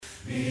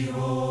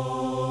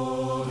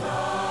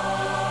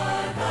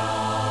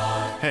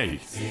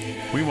Hey,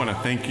 we want to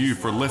thank you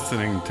for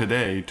listening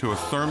today to a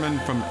sermon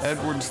from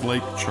Edwards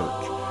Lake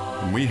Church,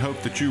 and we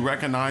hope that you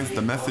recognize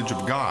the message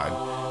of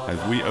God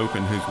as we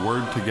open His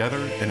Word together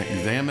and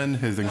examine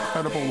His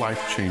incredible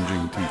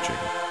life-changing teaching.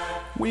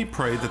 We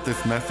pray that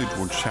this message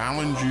will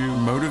challenge you,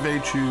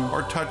 motivate you,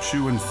 or touch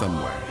you in some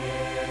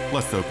way.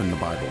 Let's open the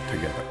Bible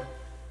together.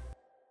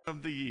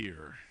 Of the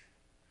year.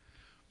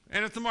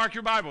 And it's a Mark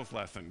Your Bibles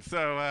lesson.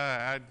 So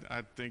I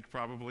think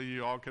probably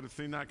you all could have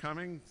seen that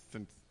coming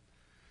since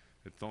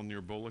it's on your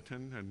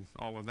bulletin and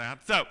all of that.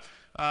 So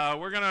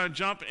we're going to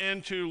jump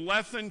into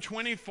lesson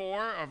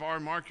 24 of our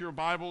Mark Your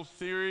Bibles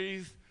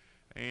series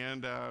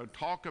and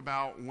talk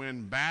about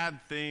when bad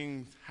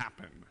things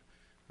happen.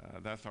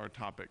 That's our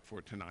topic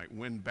for tonight,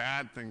 when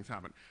bad things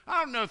happen.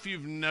 I don't know if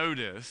you've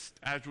noticed,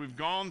 as we've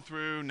gone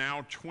through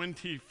now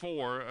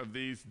 24 of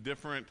these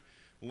different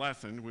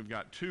lessons, we've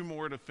got 2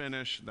 more to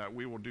finish that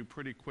we will do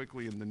pretty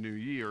quickly in the new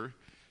year,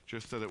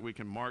 just so that we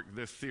can mark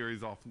this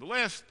series off the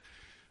list.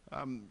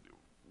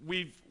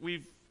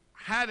 We've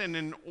had an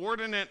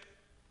inordinate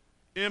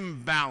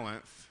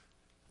imbalance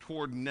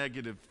toward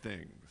negative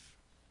things.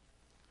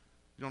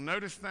 You'll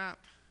notice that?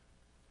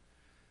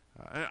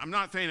 I'm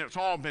not saying it's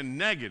all been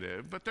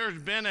negative, but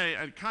there's been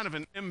a kind of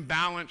an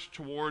imbalance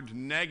towards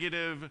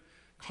negative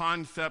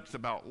concepts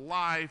about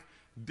life,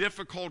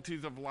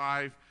 difficulties of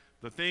life,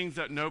 the things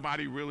that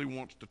nobody really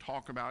wants to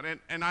talk about.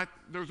 And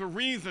there's a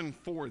reason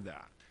for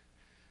that.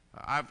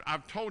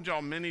 I've told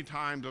y'all many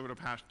times over the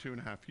past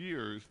 2.5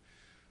 years,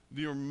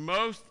 you're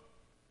most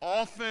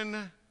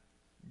often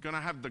going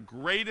to have the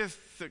greatest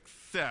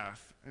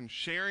success in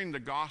sharing the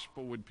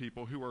gospel with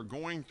people who are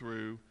going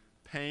through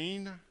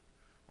pain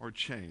or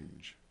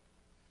change.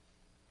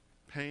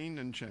 Pain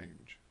and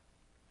change.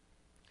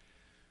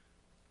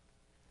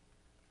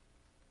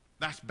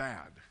 That's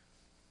bad.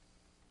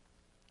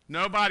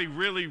 Nobody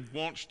really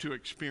wants to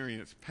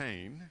experience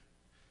pain,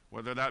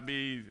 whether that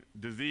be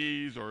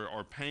disease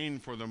or pain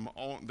for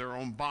their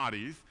own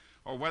bodies,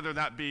 or whether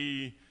that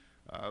be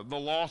the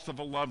loss of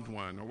a loved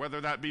one, or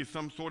whether that be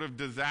some sort of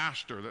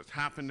disaster that's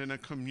happened in a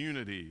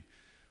community.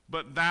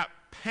 But that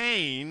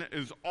pain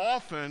is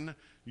often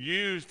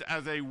used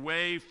as a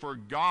way for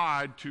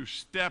God to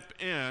step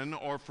in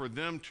or for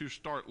them to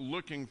start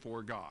looking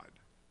for God.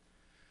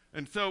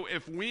 And so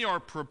if we are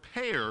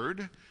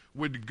prepared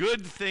with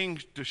good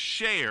things to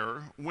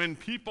share when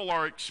people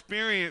are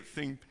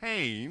experiencing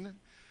pain,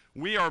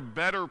 we are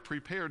better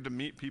prepared to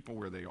meet people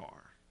where they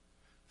are.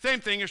 Same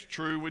thing is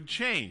true with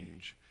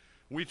change.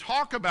 We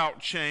talk about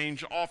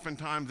change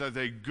oftentimes as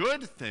a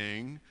good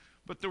thing,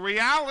 but the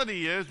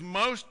reality is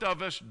most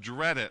of us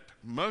dread it.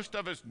 Most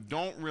of us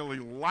don't really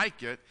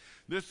like it.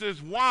 This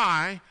is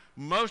why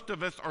most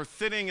of us are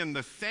sitting in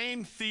the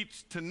same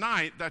seats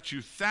tonight that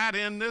you sat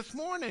in this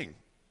morning.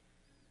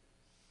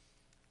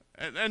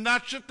 And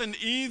that's just an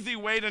easy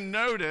way to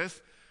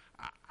notice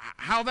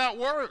how that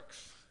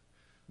works.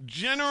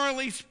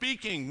 Generally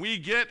speaking, we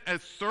get a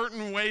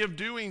certain way of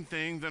doing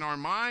things in our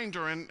mind,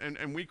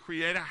 and we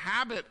create a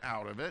habit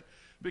out of it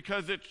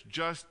because it's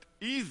just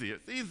easy.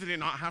 It's easy to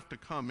not have to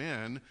come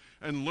in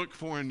and look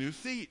for a new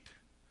seat.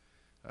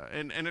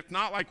 And it's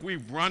not like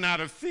we've run out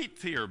of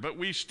seats here, but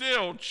we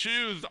still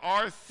choose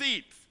our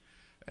seats.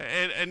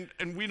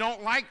 And we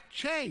don't like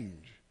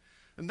change.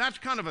 And that's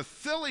kind of a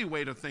silly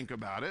way to think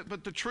about it,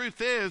 but the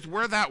truth is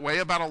we're that way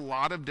about a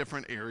lot of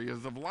different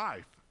areas of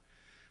life.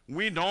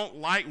 We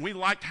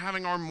like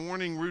having our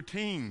morning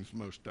routines,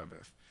 most of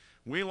us.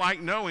 We like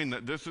knowing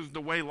that this is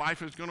the way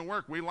life is going to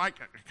work. We like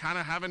kind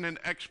of having an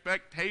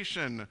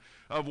expectation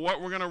of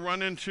what we're going to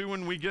run into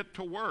when we get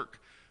to work.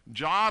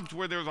 Jobs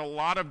where there's a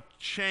lot of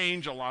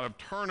change, a lot of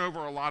turnover,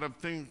 a lot of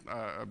things,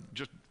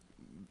 just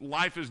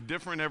life is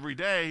different every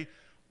day.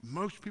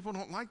 Most people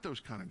don't like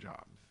those kind of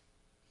jobs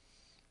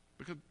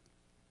because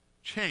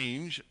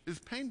change is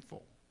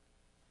painful.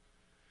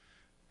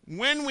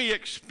 When we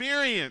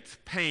experience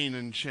pain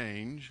and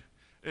change,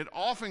 it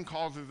often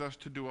causes us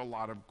to do a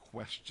lot of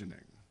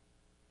questioning.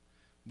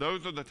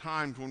 Those are the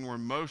times when we're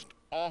most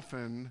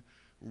often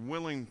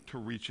willing to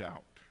reach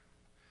out.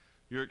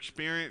 You're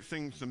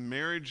experiencing some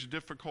marriage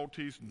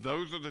difficulties.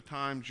 Those are the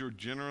times you're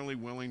generally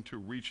willing to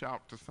reach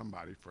out to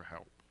somebody for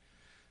help.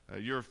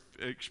 You're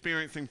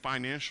experiencing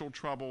financial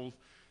troubles.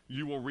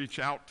 You will reach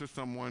out to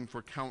someone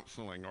for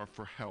counseling or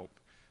for help.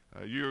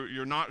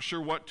 You're not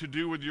sure what to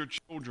do with your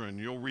children.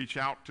 You'll reach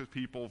out to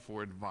people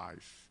for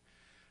advice.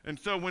 And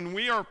so when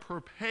we are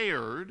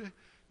prepared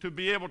to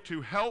be able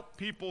to help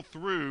people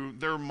through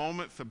their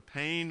moments of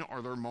pain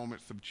or their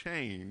moments of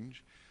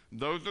change,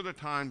 those are the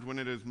times when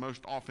it is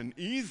most often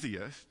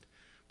easiest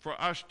for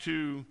us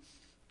to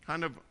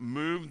kind of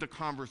move the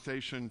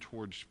conversation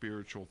towards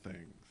spiritual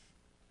things.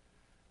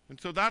 And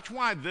so that's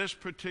why this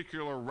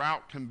particular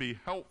route can be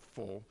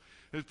helpful,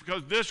 is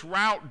because this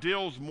route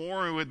deals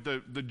more with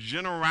the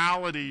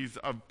generalities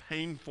of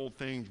painful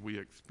things we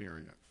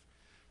experience.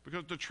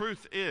 Because the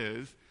truth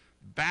is,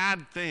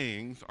 bad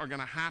things are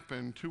going to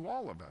happen to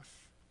all of us.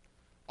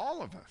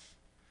 All of us.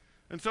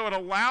 And so it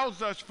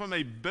allows us from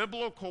a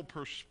biblical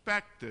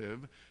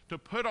perspective to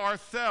put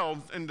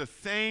ourselves in the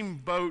same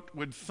boat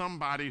with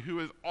somebody who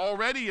is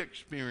already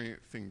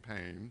experiencing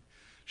pain,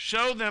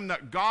 show them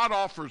that God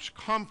offers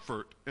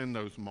comfort in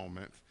those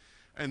moments,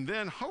 and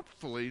then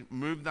hopefully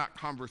move that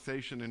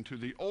conversation into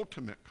the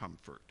ultimate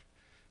comfort,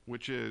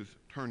 which is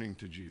turning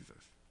to Jesus.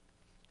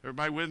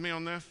 Everybody with me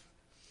on this?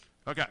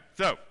 Okay,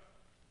 so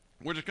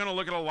we're just going to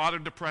look at a lot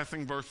of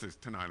depressing verses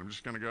tonight. I'm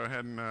just going to go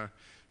ahead and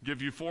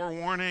give you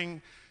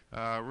forewarning.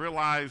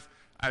 Realize,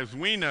 as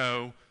we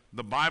know,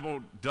 the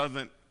Bible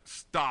doesn't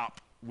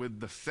stop with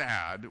the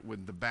sad,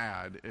 with the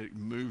bad. It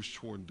moves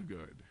toward the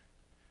good.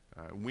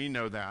 We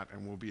know that,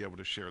 and we'll be able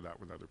to share that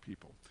with other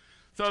people.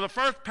 So the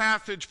first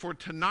passage for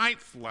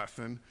tonight's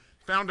lesson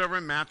found over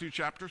in Matthew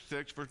chapter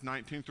 6, verse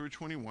 19 through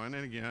 21.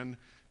 And again,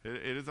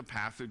 it is a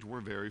passage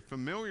we're very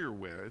familiar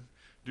with.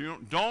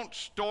 Don't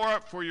store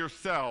up for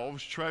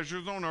yourselves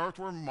treasures on earth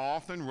where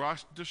moth and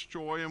rust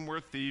destroy and where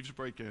thieves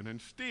break in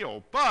and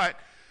steal. But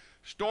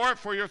store up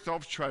for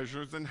yourselves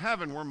treasures in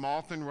heaven where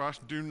moth and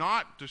rust do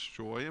not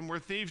destroy and where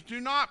thieves do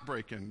not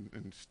break in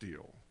and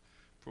steal.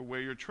 For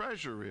where your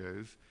treasure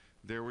is,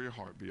 there will your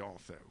heart be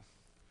also.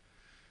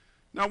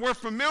 Now, we're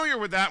familiar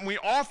with that, and we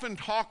often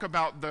talk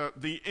about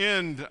the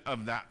end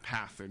of that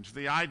passage,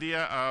 the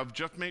idea of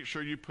just make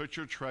sure you put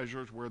your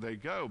treasures where they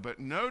go. But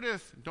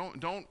notice,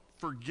 don't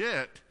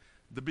forget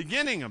the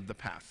beginning of the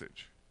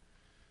passage,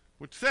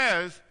 which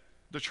says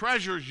the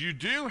treasures you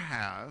do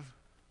have,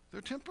 they're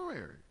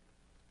temporary.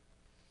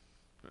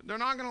 They're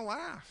not going to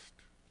last.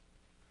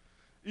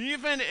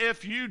 Even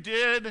if you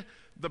did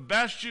the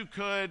best you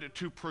could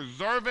to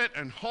preserve it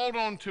and hold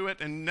on to it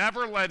and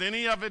never let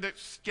any of it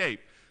escape,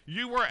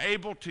 you were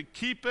able to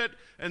keep it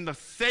in the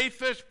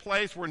safest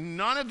place where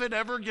none of it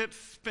ever gets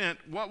spent.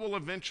 What will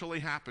eventually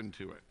happen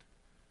to it?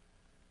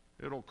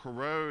 It'll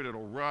corrode,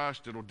 it'll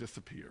rust, it'll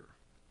disappear.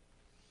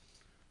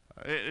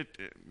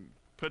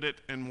 Put it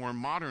in more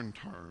modern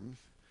terms,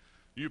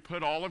 you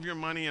put all of your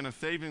money in a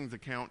savings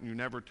account and you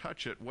never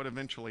touch it, what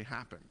eventually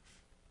happens?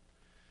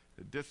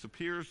 It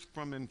disappears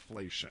from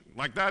inflation.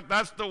 Like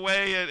that's the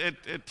way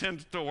it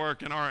tends to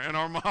work in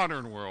our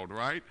modern world,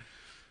 right?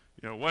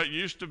 You know, what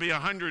used to be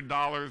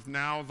 $100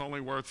 now is only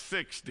worth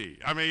 $60.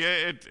 I mean,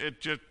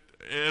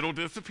 it'll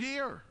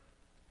disappear.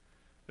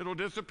 It'll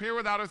disappear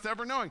without us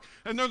ever knowing.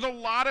 And there's a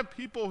lot of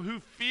people who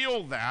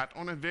feel that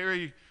on a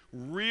very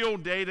real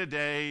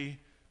day-to-day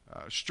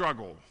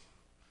struggle.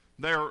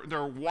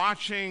 They're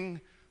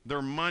watching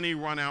their money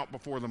run out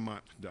before the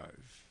month does.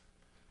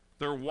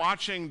 They're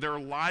watching their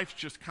life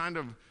just kind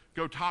of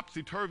go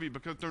topsy-turvy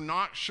because they're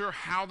not sure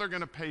how they're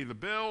going to pay the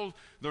bills.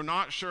 They're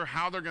not sure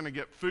how they're going to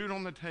get food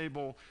on the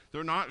table.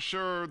 They're not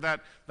sure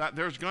that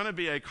there's going to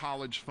be a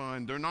college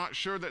fund. They're not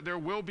sure that there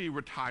will be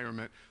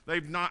retirement.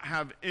 They've not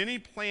have any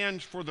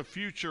plans for the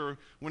future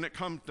when it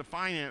comes to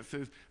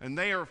finances, and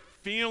they are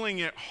feeling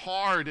it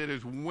hard. It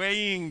is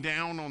weighing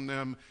down on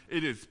them.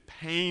 It is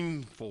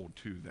painful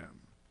to them.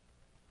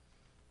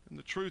 And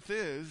the truth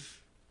is,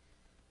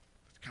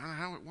 it's kind of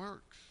how it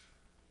works.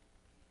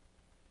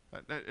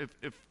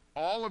 If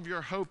all of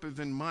your hope is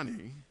in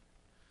money,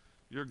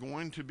 you're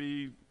going to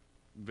be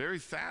very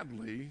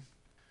sadly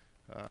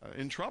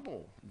in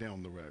trouble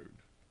down the road.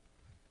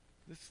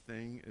 This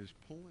thing is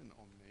pulling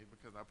on me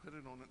because I put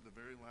it on at the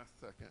very last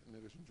second and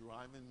it is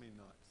driving me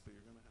nuts. So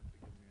you're going to have to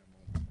give me a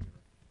moment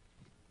here.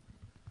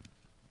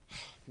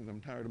 Because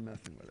I'm tired of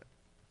messing with it.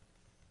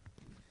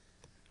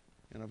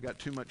 And I've got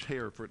too much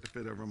hair for it to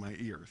fit over my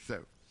ear.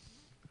 So,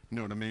 you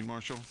know what I mean,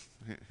 Marshall?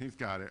 He's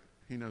got it.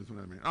 He knows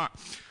what I mean. All right.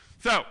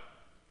 So,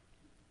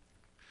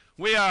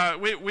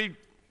 we've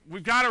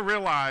got to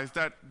realize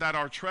that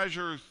our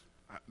treasures,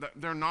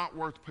 they're not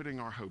worth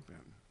putting our hope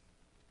in.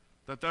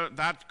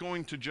 That's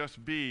going to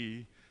just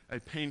be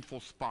a painful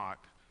spot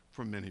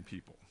for many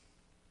people.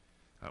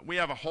 We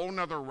have a whole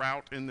nother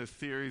route in this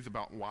series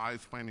about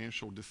wise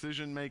financial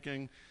decision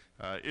making.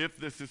 If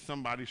this is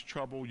somebody's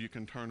trouble, you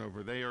can turn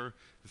over there.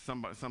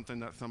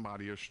 Something that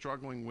somebody is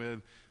struggling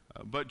with.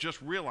 But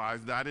just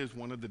realize that is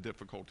one of the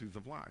difficulties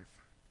of life.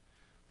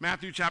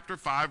 Matthew chapter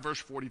 5, verse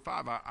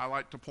 45. I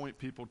like to point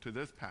people to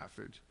this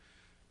passage.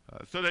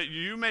 So that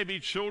you may be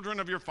children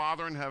of your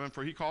Father in heaven,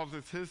 for he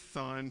causes his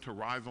sun to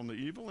rise on the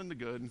evil and the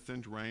good and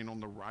sends rain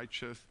on the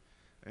righteous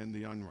and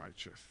the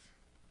unrighteous.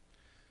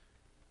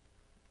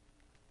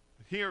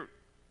 Here,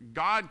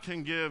 God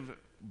can give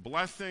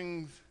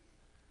blessings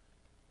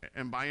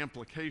and by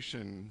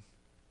implication,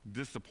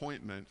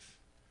 disappointments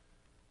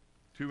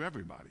to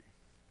everybody.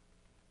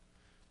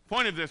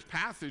 Point of this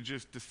passage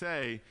is to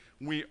say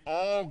we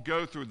all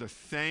go through the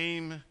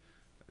same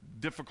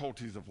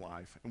difficulties of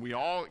life, and we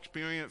all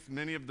experience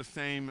many of the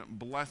same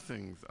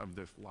blessings of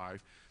this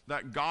life,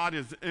 that God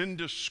is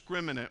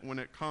indiscriminate when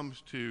it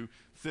comes to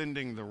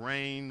sending the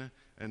rain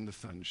and the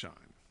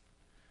sunshine.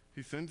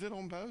 He sends it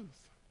on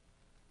both.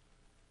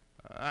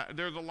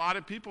 There's a lot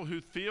of people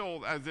who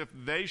feel as if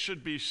they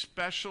should be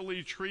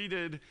specially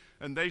treated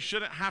and they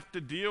shouldn't have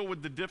to deal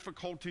with the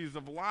difficulties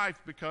of life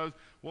because,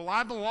 well,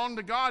 I belong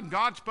to God.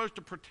 God's supposed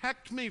to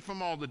protect me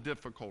from all the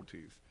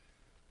difficulties.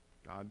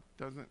 God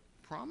doesn't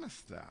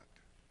promise that.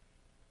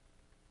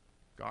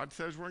 God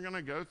says we're going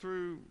to go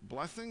through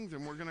blessings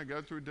and we're going to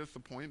go through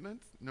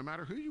disappointments no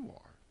matter who you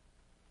are.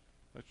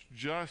 That's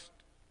just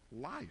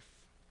life.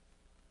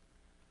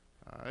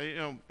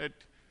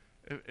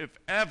 If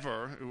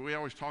ever, we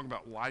always talk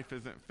about life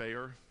isn't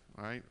fair,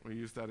 right? We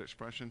use that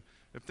expression.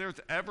 If there's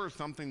ever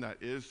something that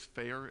is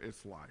fair,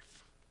 it's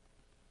life.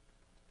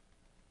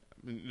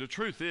 I mean, the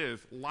truth is,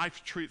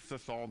 life treats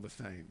us all the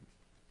same.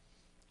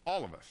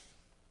 All of us.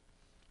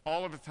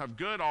 All of us have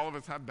good, all of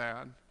us have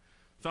bad.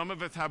 Some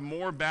of us have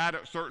more bad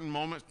at certain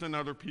moments than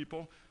other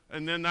people,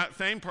 and then that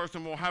same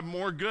person will have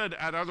more good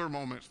at other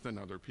moments than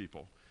other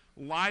people.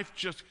 Life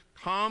just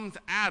comes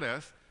at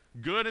us,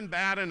 good and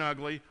bad and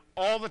ugly,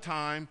 all the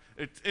time.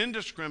 It's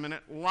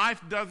indiscriminate.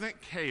 Life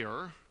doesn't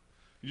care.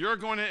 You're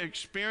going to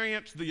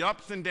experience the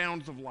ups and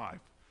downs of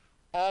life.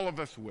 All of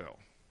us will.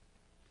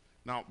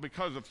 Now,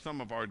 because of some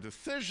of our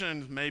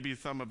decisions, maybe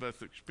some of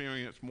us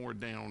experience more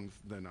downs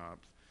than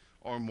ups,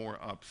 or more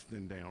ups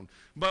than downs.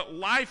 But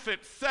life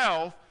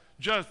itself,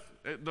 just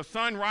the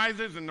sun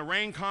rises and the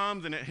rain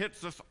comes and it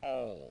hits us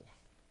all.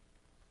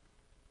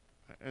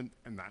 And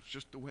that's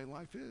just the way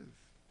life is.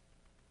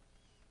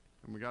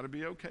 And we got to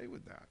be okay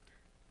with that.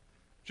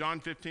 John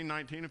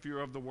 15:19, if you're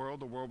of the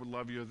world would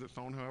love you as its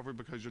own. However,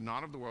 because you're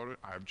not of the world,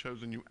 I have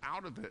chosen you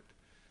out of it.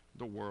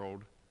 The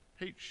world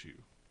hates you.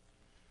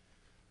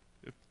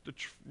 If the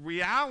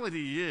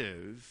reality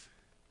is,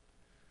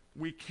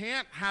 we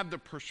can't have the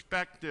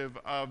perspective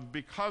of,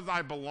 because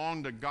I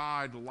belong to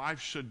God, life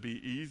should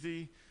be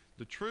easy.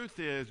 The truth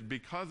is,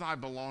 because I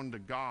belong to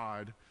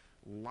God,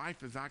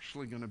 life is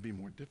actually going to be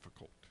more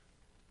difficult.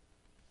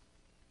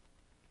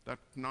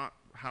 That's not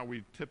how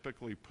we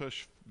typically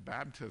push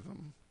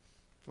baptism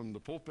from the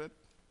pulpit,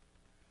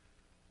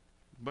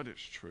 but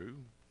it's true.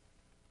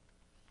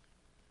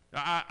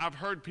 I've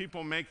heard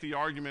people make the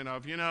argument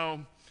of,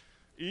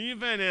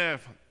 even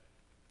if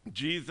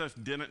Jesus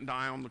didn't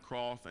die on the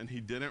cross and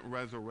he didn't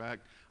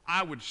resurrect,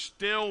 I would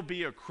still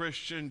be a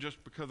Christian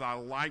just because I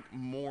like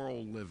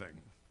moral living.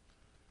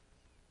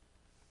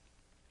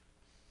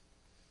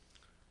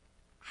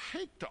 I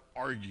hate to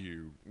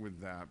argue with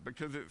that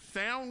because it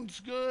sounds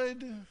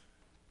good,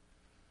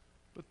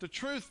 but the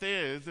truth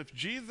is, if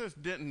Jesus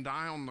didn't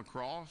die on the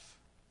cross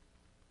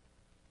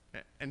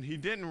and he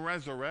didn't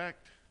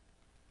resurrect,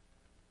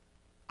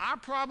 I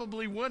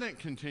probably wouldn't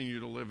continue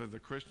to live as a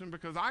Christian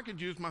because I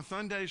could use my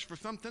Sundays for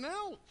something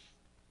else.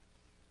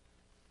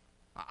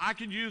 I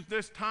could use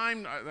this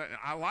time.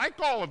 I like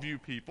all of you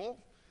people,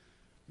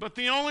 but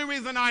the only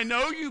reason I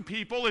know you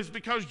people is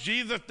because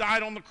Jesus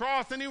died on the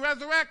cross and he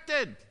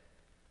resurrected.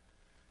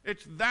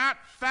 It's that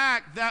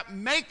fact that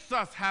makes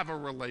us have a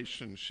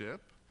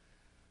relationship.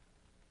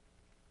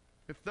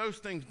 If those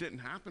things didn't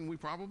happen, we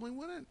probably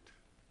wouldn't.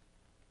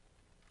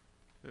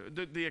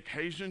 The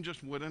occasion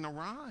just wouldn't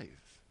arise.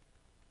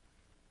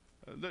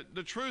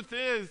 The truth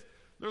is,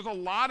 there's a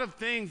lot of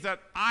things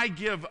that I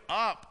give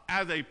up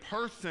as a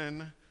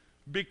person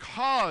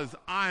because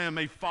I am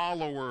a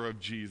follower of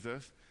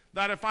Jesus,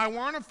 that if I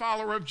weren't a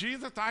follower of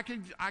Jesus, I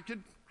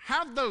could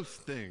have those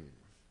things.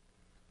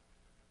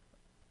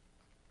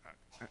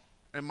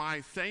 Am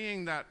I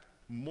saying that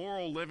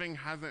moral living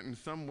hasn't in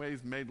some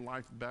ways made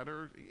life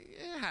better?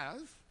 It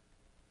has.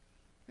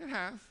 It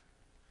has.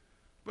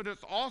 But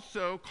it's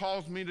also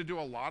caused me to do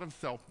a lot of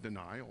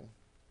self-denial.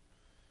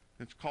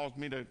 It's caused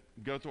me to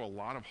go through a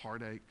lot of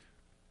heartache.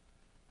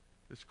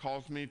 It's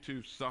caused me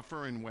to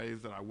suffer in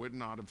ways that I would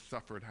not have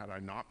suffered had I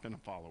not been a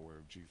follower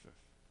of Jesus.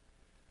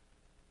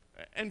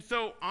 And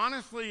so,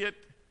 honestly,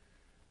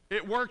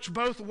 it works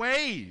both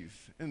ways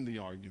in the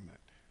argument.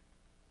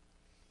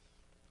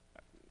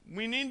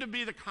 We need to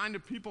be the kind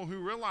of people who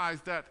realize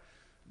that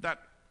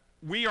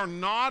we are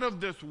not of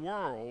this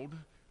world,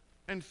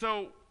 and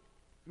so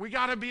we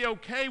got to be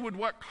okay with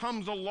what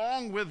comes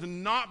along with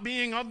not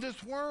being of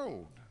this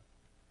world.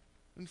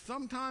 And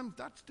sometimes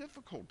that's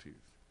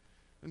difficulties.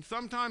 And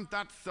sometimes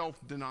that's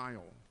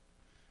self-denial.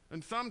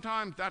 And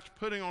sometimes that's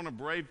putting on a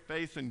brave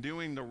face and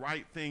doing the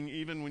right thing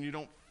even when you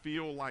don't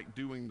feel like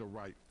doing the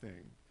right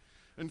thing.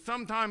 And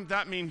sometimes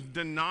that means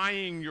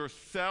denying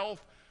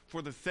yourself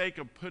for the sake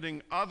of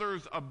putting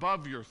others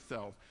above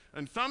yourself.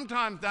 And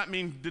sometimes that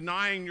means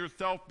denying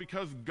yourself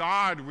because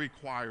God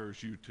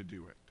requires you to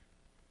do it.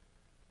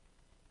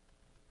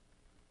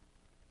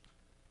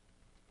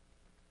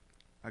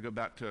 I go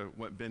back to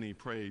what Benny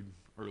prayed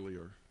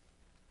earlier.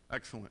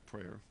 Excellent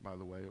prayer, by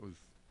the way. It was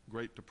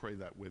great to pray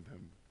that with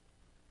him.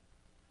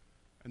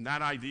 And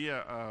that idea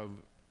of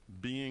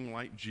being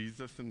like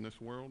Jesus in this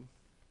world,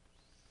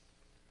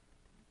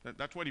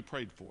 that's what he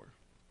prayed for.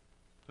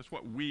 That's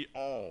what we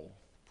all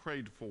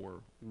prayed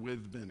for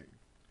with Benny.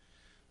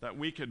 That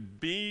we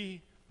could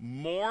be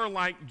more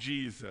like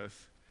Jesus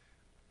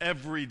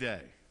every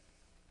day.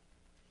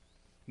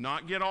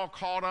 Not get all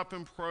caught up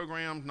in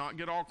programs, not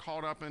get all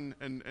caught up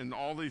in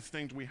all these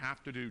things we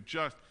have to do.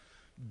 Just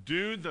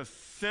do the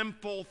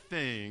simple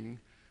thing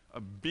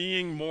of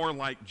being more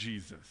like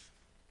Jesus.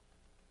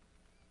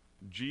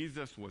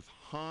 Jesus was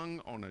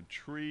hung on a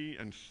tree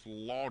and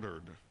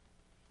slaughtered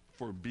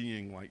for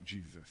being like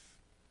Jesus.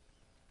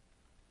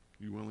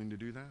 You willing to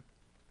do that?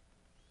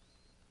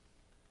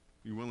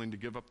 You willing to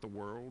give up the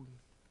world?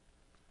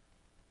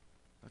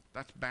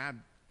 That's bad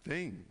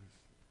things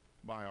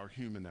by our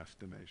human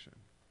estimation.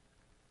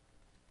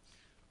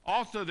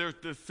 Also, there's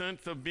this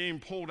sense of being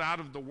pulled out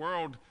of the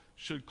world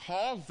should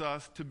cause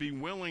us to be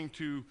willing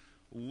to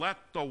let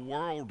the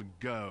world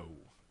go.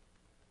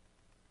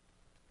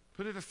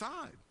 Put it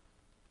aside.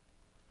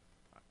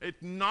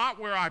 It's not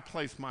where I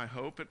place my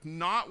hope. It's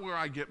not where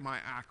I get my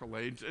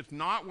accolades. It's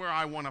not where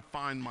I want to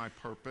find my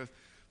purpose.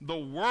 The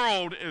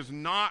world is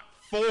not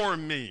for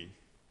me.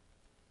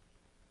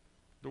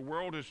 The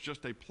world is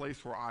just a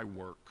place where I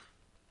work.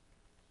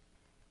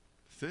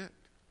 That's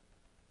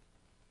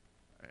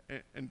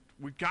it. And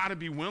we've got to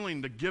be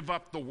willing to give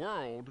up the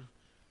world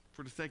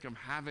for the sake of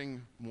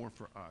having more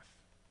for us,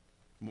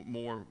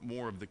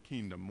 more of the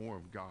kingdom, more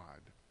of God.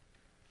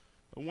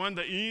 One of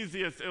the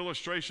easiest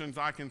illustrations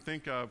I can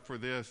think of for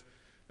this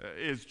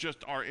is just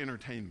our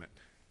entertainment.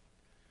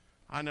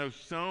 I know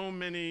so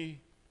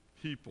many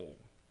people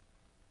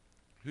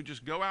who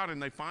just go out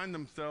and they find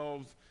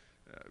themselves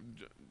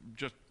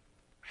just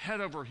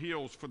head over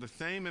heels for the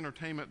same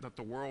entertainment that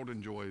the world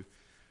enjoys.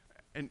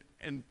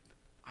 And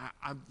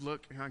I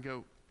look and I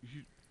go,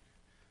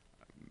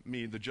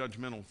 the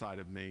judgmental side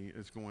of me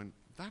is going,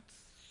 that's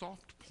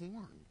soft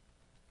porn.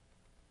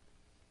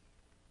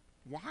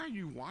 Why are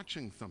you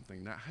watching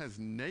something that has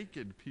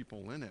naked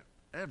people in it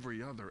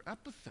every other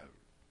episode?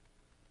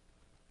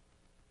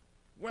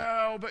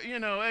 Well, but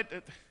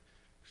it's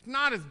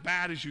not as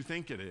bad as you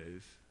think it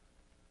is.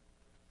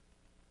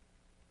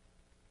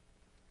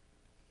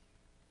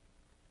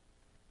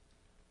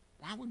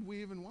 Why would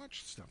we even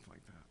watch stuff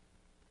like that?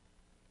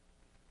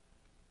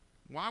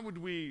 Why would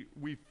we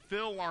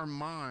fill our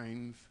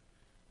minds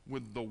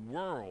with the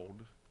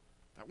world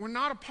that we're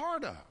not a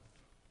part of?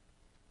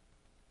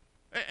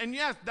 And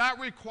yes, that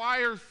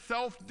requires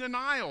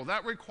self-denial.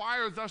 That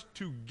requires us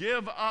to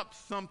give up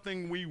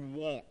something we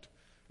want,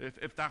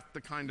 if that's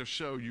the kind of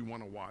show you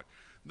want to watch.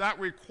 That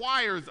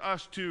requires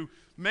us to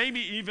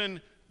maybe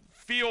even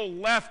feel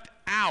left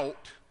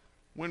out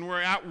when we're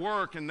at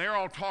work and they're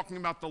all talking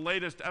about the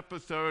latest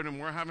episode and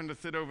we're having to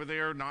sit over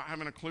there not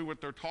having a clue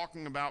what they're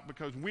talking about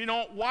because we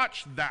don't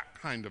watch that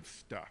kind of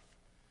stuff.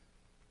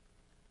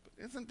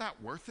 But isn't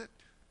that worth it?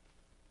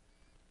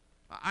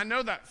 I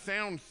know that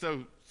sounds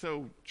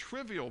so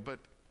trivial, but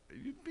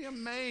you'd be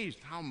amazed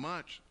how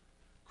much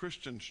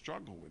Christians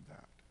struggle with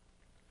that.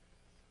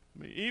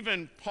 I mean,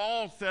 even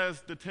Paul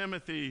says to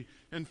Timothy,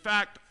 in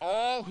fact,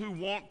 all who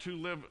want to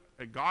live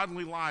a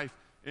godly life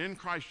in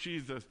Christ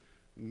Jesus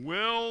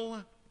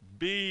will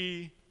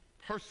be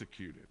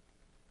persecuted,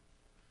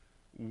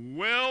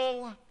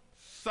 will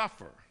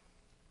suffer.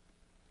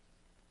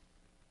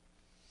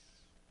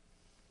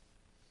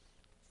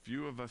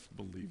 Few of us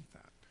believe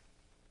that.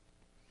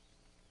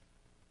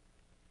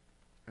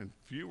 And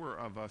fewer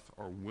of us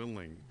are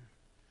willing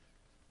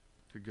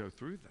to go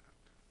through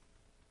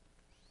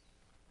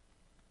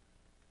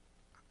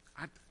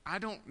that. I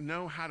don't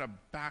know how to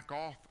back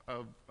off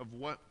of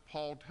what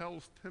Paul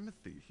tells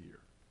Timothy here.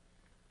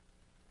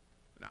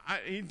 Now,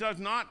 he does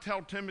not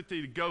tell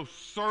Timothy to go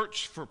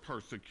search for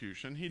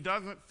persecution. He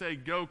doesn't say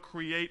go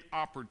create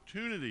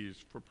opportunities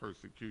for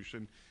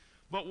persecution.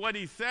 But what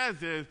he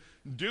says is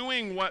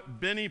doing what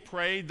Benny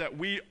prayed that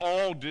we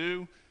all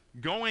do,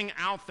 going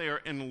out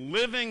there and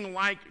living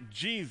like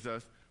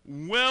Jesus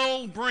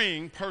will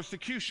bring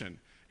persecution.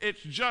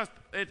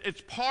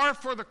 It's par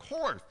for the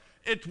course.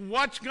 It's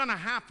what's going to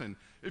happen.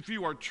 If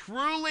you are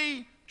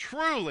truly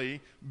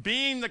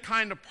being the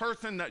kind of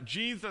person that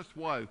Jesus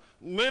was,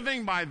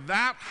 living by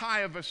that high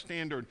of a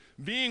standard,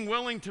 being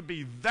willing to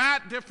be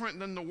that different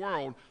than the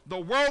world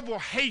will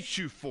hate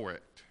you for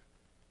it.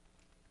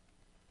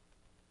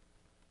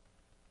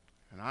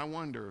 And I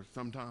wonder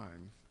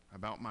sometimes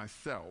about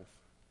myself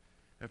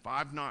if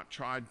I've not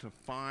tried to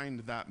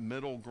find that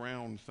middle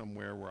ground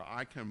somewhere where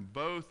I can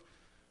both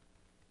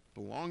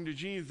belong to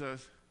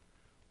Jesus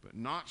but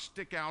not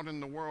stick out in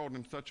the world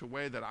in such a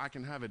way that I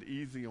can have it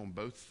easy on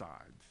both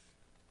sides.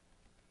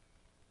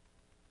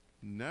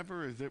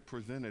 Never is it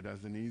presented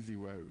as an easy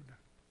road.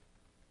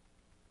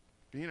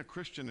 Being a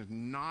Christian is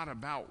not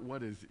about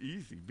what is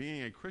easy.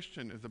 Being a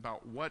Christian is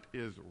about what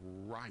is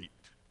right,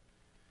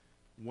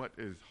 what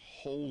is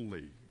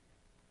holy.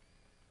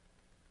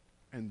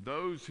 And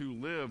those who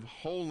live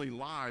holy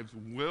lives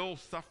will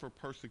suffer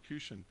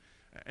persecution.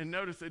 And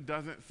notice it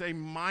doesn't say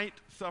might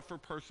suffer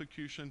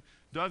persecution,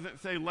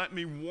 doesn't say let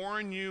me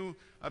warn you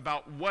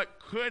about what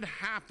could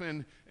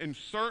happen in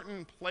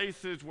certain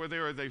places where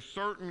there is a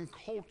certain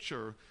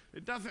culture.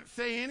 It doesn't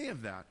say any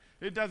of that.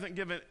 It doesn't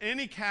give it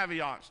any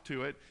caveats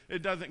to it.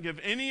 It doesn't give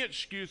any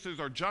excuses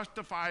or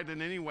justify it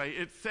in any way.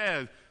 It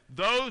says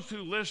those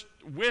who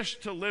wish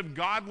to live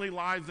godly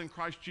lives in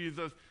Christ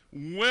Jesus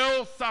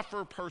will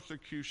suffer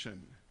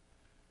persecution.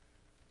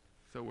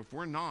 So if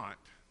we're not,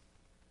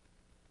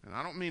 and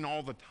I don't mean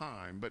all the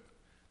time, but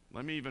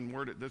let me even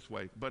word it this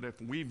way, but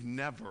if we've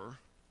never,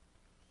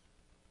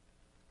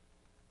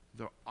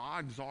 the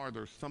odds are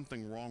there's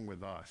something wrong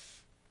with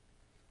us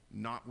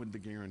not with the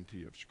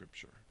guarantee of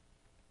Scripture.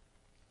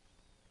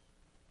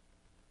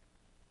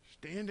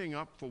 Standing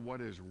up for what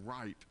is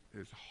right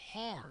is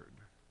hard,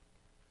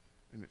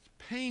 and it's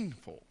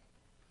painful,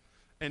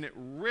 and it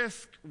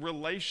risks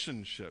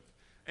relationship,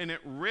 and it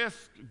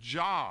risks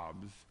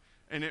jobs,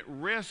 and it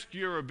risks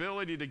your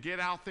ability to get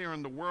out there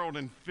in the world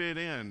and fit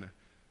in.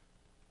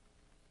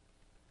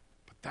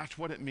 But that's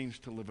what it means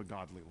to live a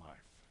godly life.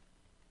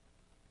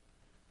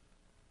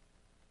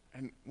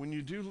 And when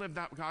you do live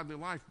that godly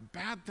life,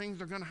 bad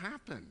things are going to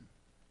happen.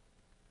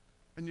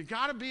 And you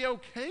got to be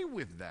okay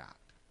with that.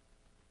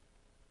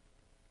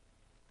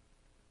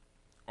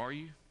 Are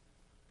you?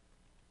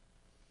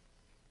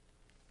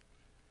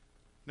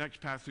 Next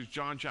passage,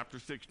 John chapter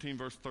 16,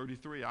 verse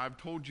 33. I've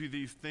told you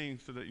these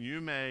things so that you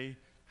may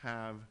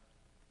have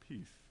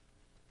peace.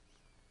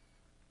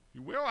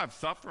 You will have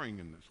suffering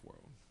in this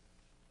world.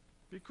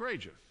 Be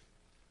courageous.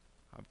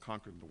 I've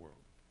conquered the world.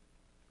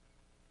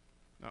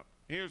 Now,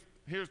 here's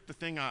the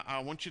thing. I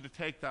want you to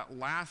take that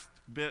last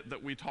bit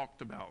that we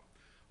talked about.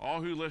 All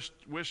who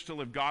wish to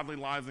live godly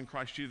lives in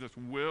Christ Jesus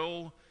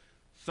will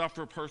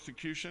suffer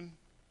persecution.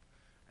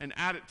 And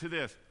add it to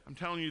this. I'm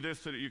telling you this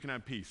so that you can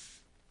have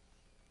peace.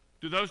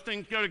 Do those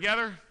things go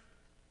together?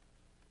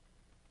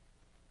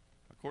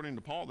 According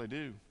to Paul, they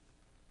do.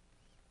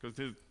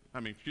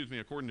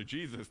 According to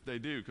Jesus, they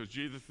do. Because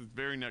Jesus'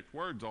 very next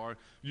words are,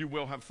 you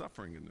will have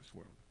suffering in this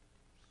world.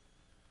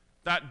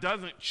 That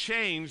doesn't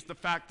change the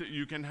fact that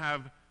you can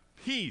have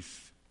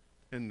peace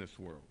in this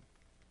world.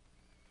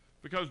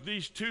 Because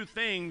these two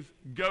things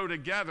go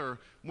together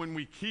when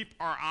we keep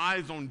our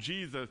eyes on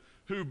Jesus,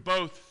 who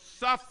both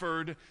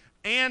suffered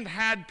and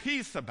had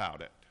peace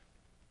about it.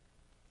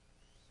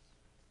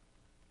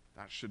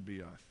 That should be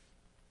us.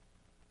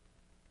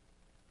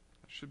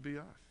 That should be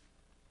us.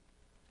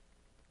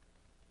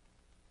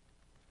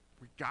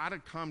 We got to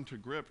come to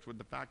grips with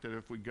the fact that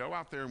if we go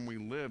out there and we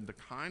live the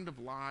kind of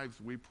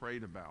lives we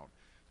prayed about,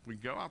 we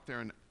go out there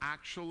and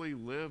actually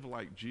live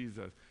like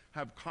Jesus,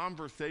 have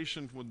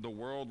conversations with the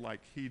world like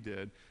he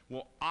did,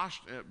 will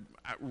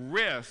at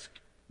risk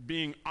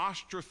being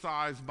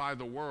ostracized by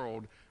the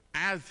world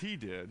as he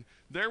did.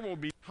 There will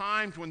be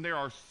times when there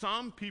are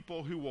some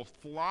people who will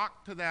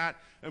flock to that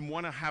and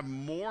want to have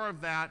more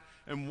of that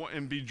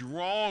and be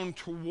drawn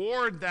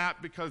toward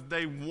that because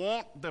they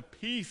want the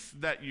peace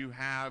that you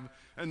have.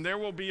 And there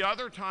will be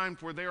other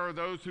times where there are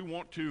those who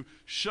want to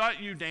shut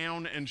you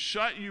down and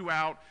shut you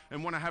out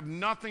and want to have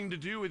nothing to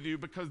do with you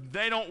because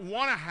they don't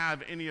want to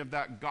have any of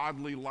that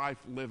godly life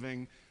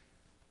living.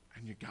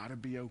 And you got to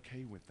be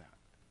okay with that.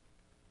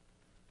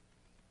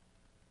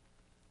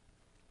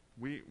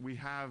 We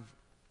have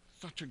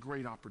such a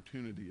great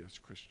opportunity as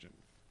Christians.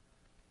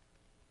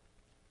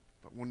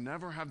 But we'll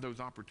never have those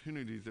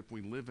opportunities if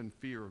we live in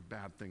fear of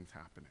bad things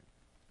happening.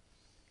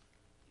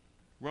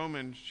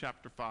 Romans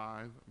chapter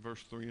 5,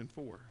 verse 3 and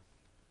 4.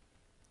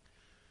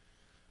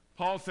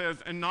 Paul says,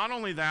 and not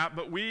only that,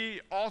 but we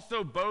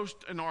also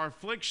boast in our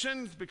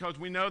afflictions because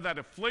we know that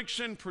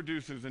affliction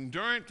produces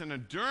endurance, and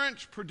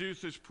endurance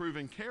produces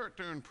proven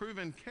character, and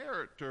proven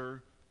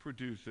character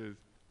produces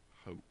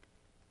hope.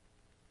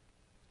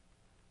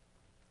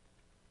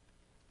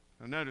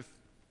 Now notice,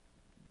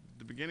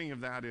 the beginning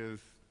of that is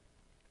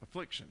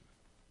affliction,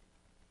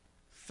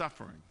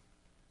 suffering,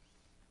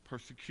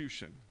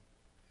 persecution,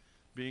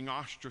 being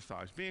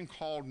ostracized, being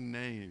called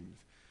names,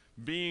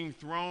 being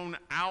thrown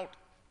out,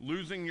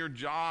 losing your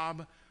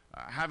job,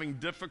 having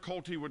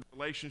difficulty with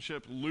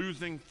relationships,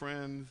 losing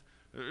friends.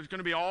 There's going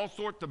to be all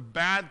sorts of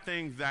bad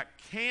things that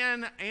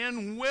can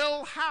and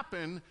will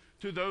happen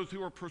to those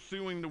who are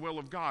pursuing the will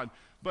of God.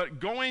 But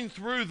going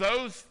through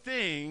those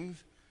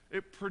things,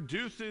 it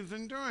produces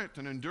endurance,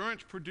 and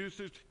endurance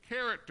produces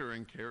character,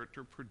 and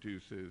character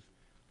produces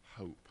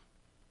hope.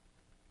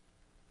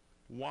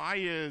 Why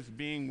is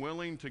being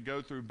willing to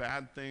go through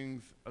bad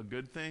things a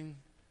good thing?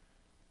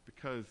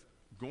 Because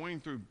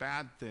going through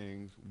bad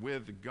things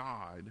with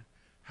God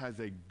has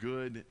a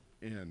good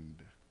end.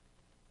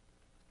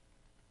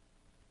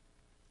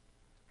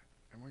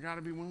 And we got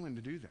to be willing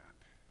to do that.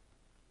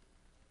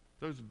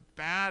 Those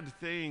bad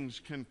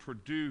things can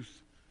produce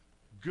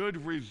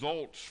good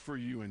results for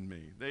you and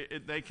me.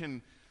 They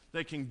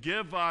can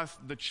give us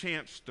the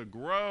chance to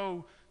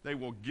grow. They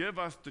will give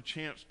us the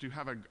chance to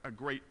have a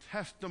great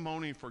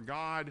testimony for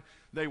God.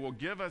 They will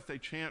give us a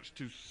chance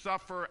to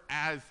suffer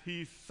as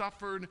he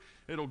suffered.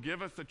 It'll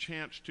give us a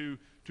chance to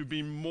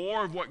be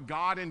more of what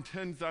God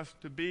intends us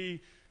to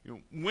be.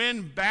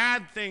 When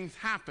bad things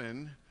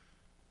happen,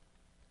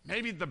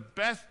 maybe the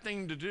best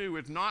thing to do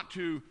is not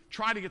to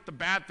try to get the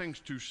bad things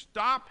to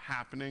stop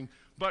happening,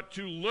 but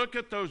to look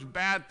at those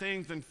bad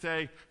things and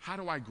say, how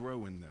do I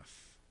grow in this?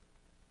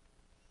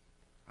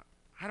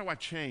 How do I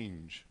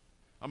change?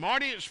 I'm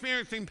already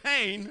experiencing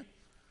pain.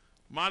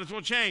 Might as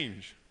well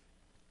change.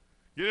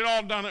 Get it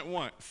all done at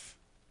once.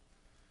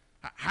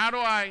 How do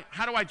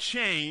I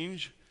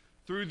change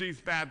through these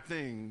bad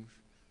things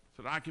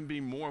so that I can be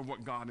more of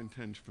what God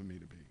intends for me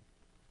to be?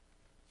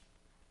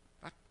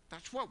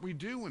 That's what we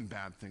do when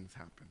bad things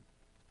happen.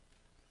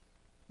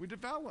 We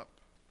develop.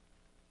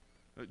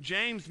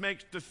 James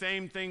makes the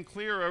same thing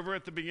clear over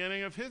at the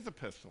beginning of his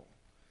epistle.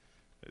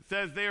 It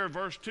says there,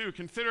 verse 2,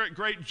 "Consider it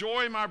great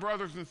joy, my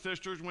brothers and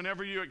sisters,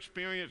 whenever you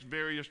experience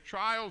various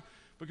trials,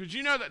 because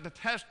you know that the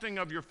testing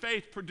of your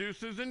faith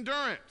produces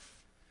endurance.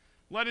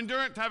 Let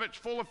endurance have its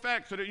full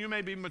effect so that you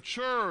may be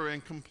mature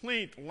and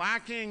complete,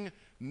 lacking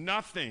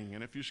nothing."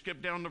 And if you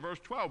skip down to verse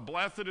 12,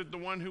 "Blessed is the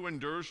one who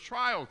endures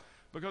trials,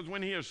 because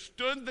when he has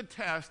stood the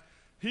test,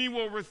 he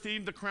will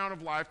receive the crown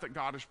of life that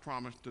God has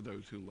promised to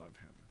those who love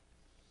him."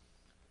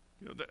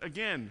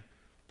 Again,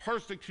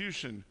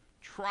 persecution,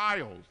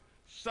 trials,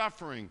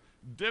 suffering,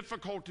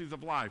 difficulties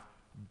of life,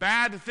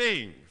 bad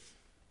things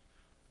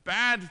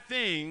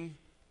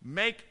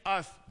make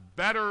us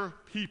better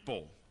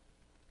people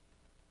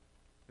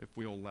if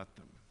we'll let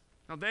them.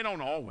 Now, they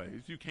don't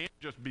always. You can't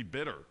just be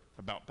bitter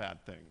about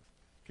bad things,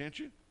 can't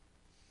you?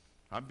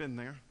 I've been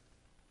there.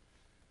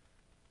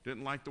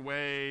 Didn't like the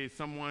way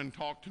someone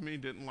talked to me,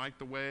 didn't like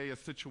the way a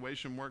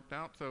situation worked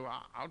out, so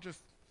I'll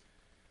just,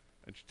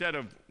 instead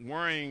of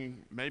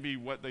worrying maybe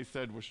what they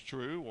said was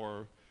true,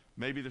 or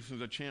maybe this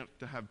is a chance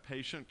to have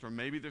patience, or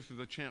maybe this is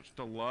a chance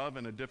to love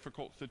in a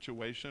difficult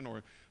situation,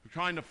 or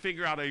trying to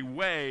figure out a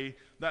way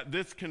that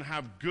this can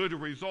have good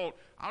result,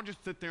 I'll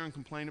just sit there and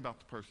complain about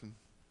the person.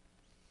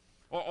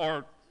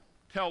 Or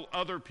tell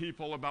other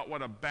people about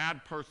what a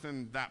bad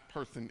person that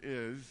person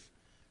is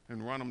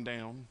and run them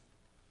down.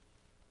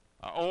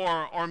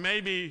 Or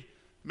maybe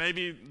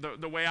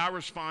the way I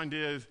respond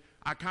is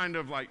I kind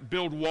of like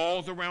build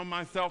walls around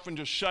myself and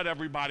just shut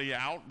everybody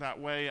out. That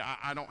way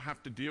I don't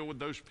have to deal with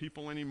those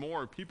people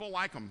anymore. People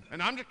like them.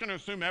 And I'm just going to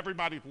assume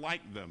everybody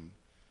liked them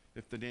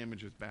if the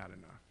damage is bad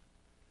enough.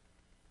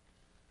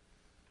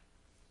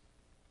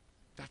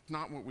 That's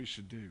not what we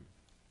should do.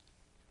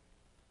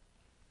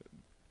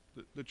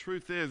 The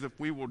truth is, if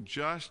we will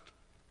just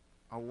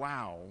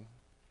allow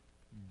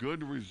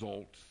good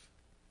results,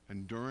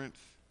 endurance,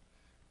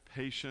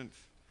 patience,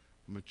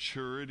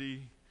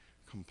 maturity,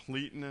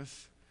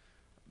 completeness,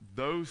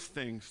 those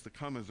things to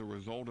come as a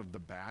result of the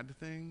bad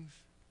things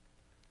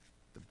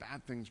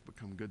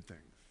become good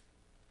things.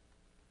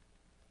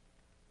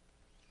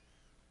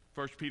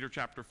 1 Peter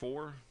chapter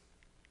 4,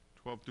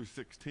 12 through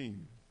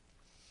 16.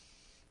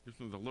 This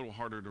one's a little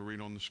harder to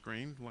read on the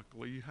screen.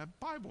 Luckily, you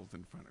have Bibles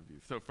in front of you.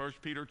 So 1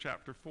 Peter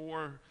chapter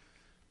 4,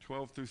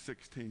 12 through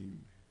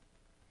 16.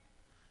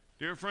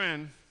 "Dear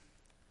friends,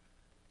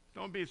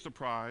 don't be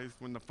surprised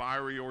when the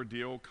fiery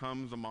ordeal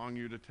comes among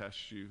you to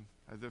test you,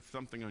 as if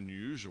something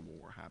unusual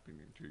were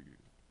happening to you.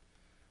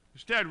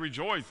 Instead,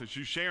 rejoice as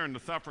you share in the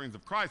sufferings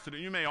of Christ, so that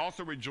you may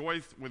also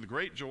rejoice with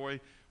great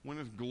joy when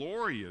his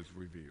glory is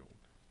revealed.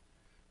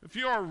 If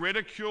you are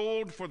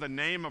ridiculed for the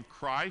name of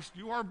Christ,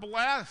 you are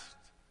blessed,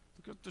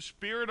 because the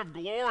Spirit of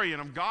glory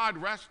and of God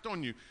rests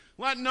on you.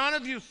 Let none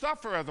of you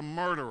suffer as a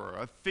murderer,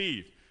 a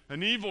thief,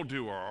 an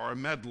evildoer, or a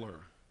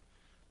meddler.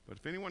 But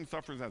if anyone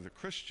suffers as a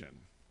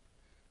Christian,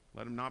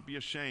 let him not be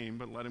ashamed,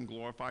 but let him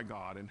glorify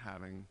God in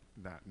having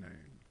that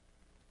name."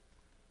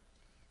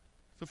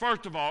 So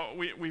first of all,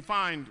 we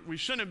find we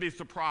shouldn't be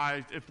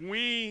surprised if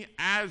we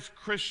as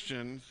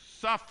Christians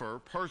suffer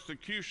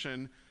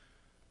persecution.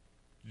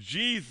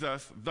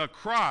 Jesus, the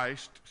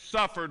Christ,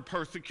 suffered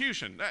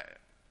persecution.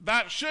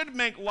 That should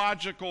make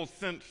logical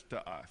sense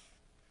to us.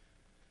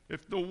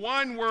 If the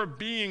one we're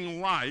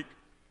being like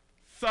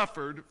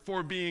suffered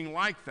for being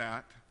like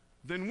that,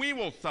 then we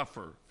will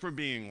suffer for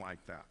being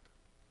like that.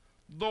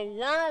 The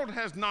world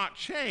has not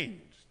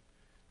changed.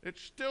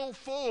 It's still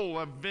full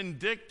of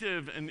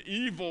vindictive and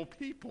evil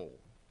people.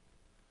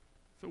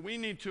 So we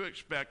need to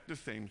expect the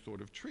same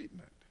sort of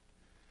treatment.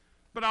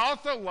 But I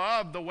also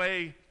love the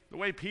way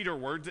Peter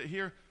words it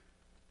here.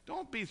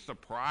 Don't be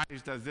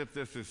surprised as if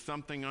this is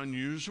something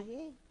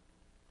unusual.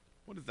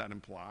 What does that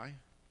imply?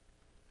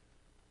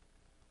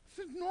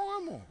 This is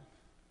normal.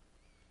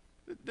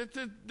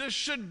 This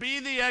should be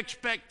the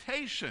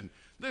expectation.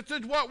 This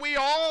is what we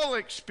all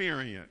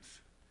experience.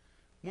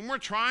 When we're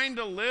trying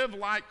to live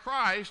like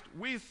Christ,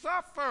 we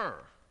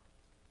suffer.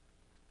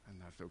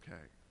 And that's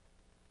okay.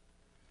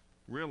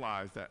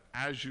 Realize that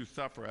as you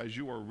suffer, as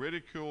you are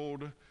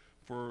ridiculed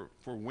for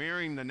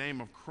wearing the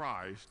name of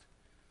Christ,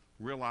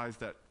 realize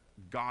that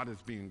God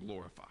is being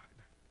glorified.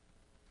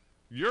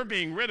 You're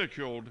being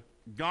ridiculed,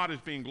 God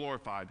is being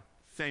glorified.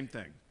 Same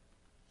thing.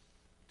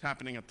 It's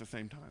happening at the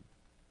same time.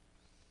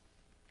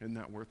 Isn't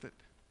that worth it?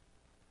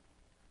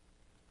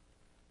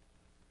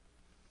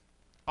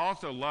 I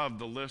also love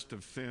the list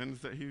of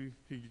sins that he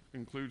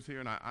includes here,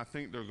 and I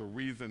think there's a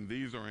reason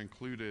these are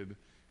included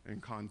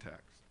in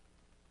context.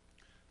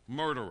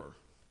 Murderer.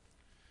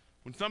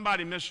 When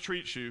somebody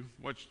mistreats you,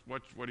 what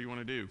do you want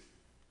to do?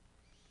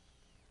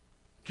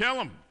 Kill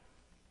them.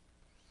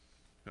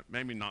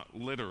 Maybe not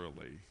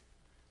literally,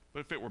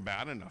 but if it were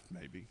bad enough,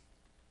 maybe.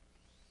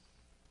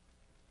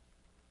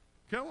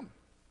 Kill them.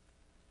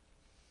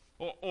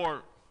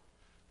 Or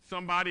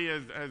somebody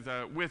has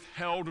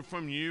withheld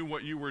from you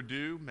what you were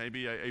due.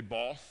 Maybe a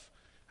boss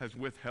has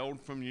withheld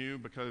from you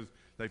because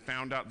they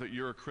found out that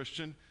you're a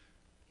Christian.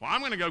 Well,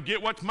 I'm going to go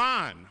get what's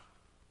mine.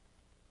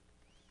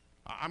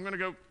 I'm going to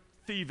go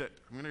thieve it.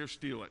 I'm going to go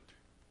steal it.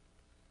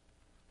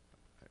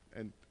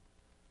 And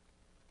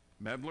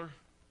meddler,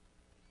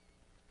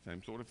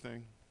 same sort of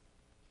thing.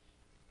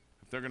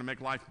 If they're going to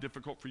make life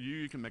difficult for you,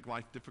 you can make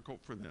life difficult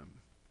for them.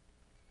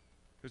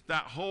 It's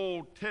that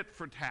whole tit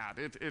for tat.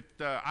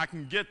 I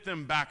can get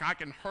them back. I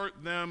can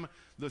hurt them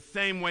the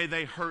same way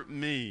they hurt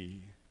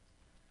me.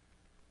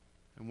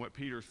 And what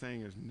Peter's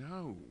saying is,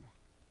 no.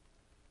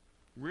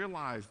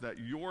 Realize that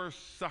your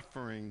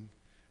suffering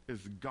is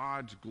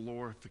God's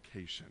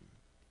glorification.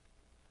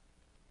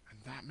 And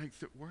that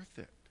makes it worth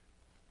it.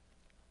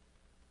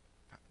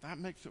 That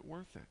makes it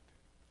worth it.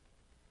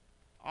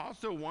 I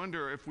also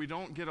wonder if we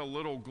don't get a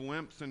little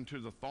glimpse into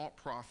the thought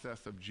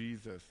process of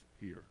Jesus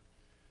here.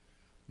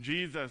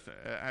 Jesus,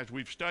 as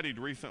we've studied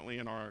recently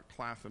in our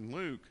class in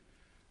Luke,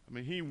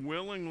 he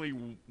willingly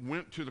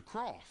went to the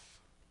cross.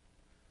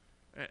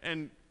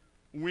 And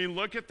we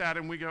look at that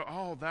and we go,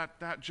 oh, that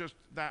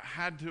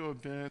had to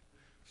have been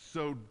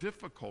so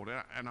difficult.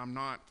 And I'm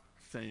not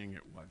saying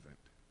it wasn't.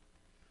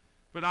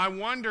 But I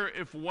wonder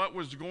if what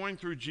was going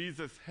through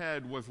Jesus'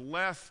 head was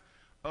less,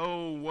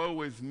 oh,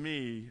 woe is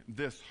me,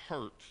 this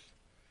hurts,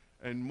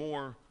 and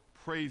more,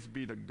 praise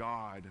be to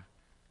God,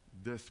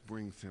 this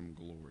brings him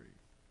glory.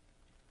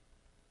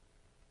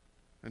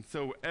 And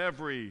so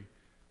every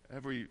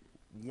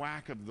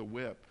whack of the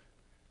whip,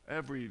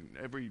 every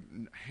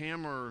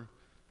hammer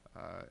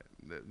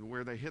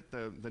where they hit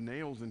the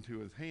nails into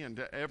his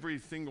hand, every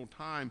single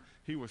time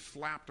he was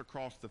slapped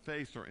across the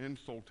face or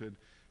insulted,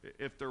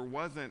 if there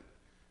wasn't,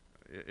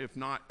 if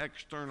not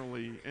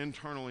externally,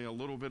 internally, a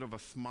little bit of a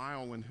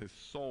smile in his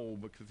soul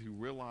because he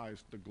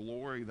realized the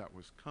glory that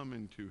was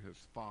coming to his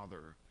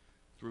Father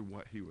through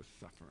what he was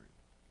suffering.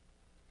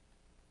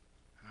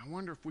 And I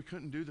wonder if we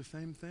couldn't do the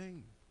same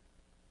thing.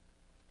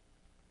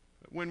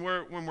 When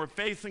we're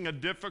facing a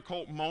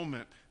difficult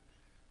moment,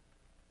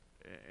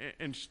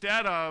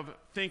 instead of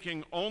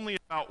thinking only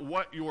about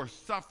what you're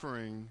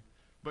suffering,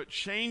 but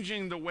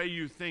changing the way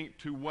you think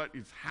to what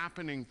is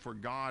happening for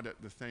God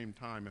at the same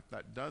time, if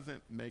that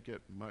doesn't make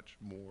it much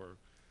more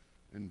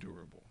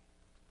endurable.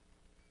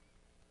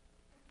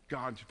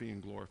 God's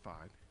being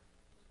glorified.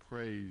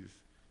 Praise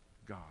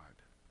God.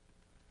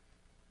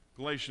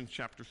 Galatians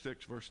chapter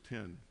 6, verse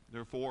 10.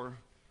 Therefore,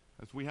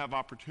 as we have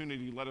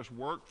opportunity, let us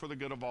work for the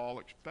good of all,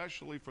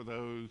 especially for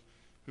those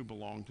who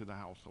belong to the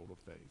household of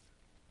faith.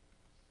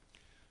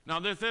 Now,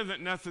 this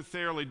isn't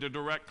necessarily the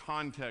direct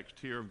context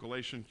here of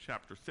Galatians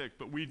chapter 6,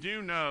 but we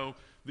do know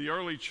the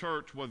early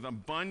church was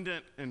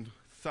abundant in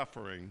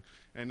suffering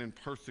and in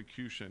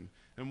persecution.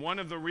 And one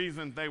of the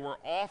reasons they were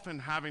often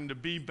having to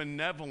be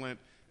benevolent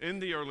in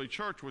the early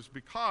church was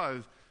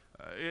because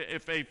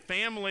if a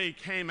family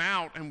came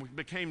out and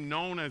became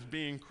known as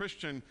being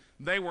Christian,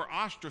 they were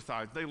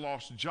ostracized. They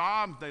lost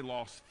jobs, they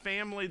lost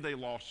family, they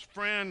lost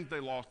friends, they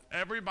lost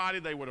everybody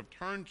they would have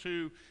turned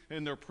to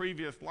in their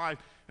previous life.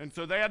 And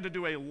so they had to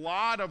do a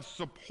lot of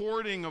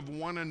supporting of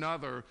one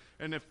another.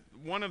 And if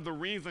one of the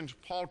reasons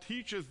Paul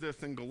teaches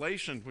this in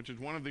Galatians, which is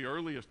one of the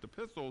earliest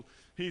epistles,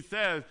 he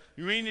says,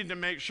 we need to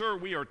make sure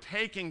we are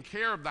taking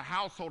care of the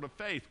household of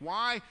faith.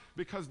 Why?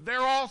 Because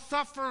they're all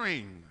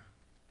suffering.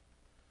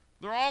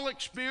 They're all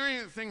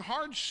experiencing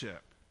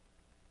hardship.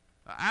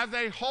 As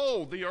a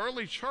whole, the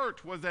early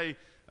church was a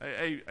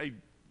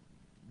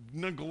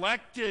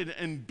neglected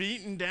and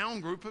beaten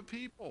down group of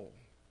people.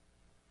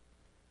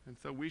 And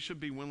so we should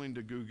be willing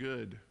to do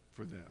good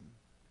for them.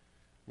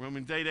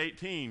 Romans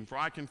 8:18, for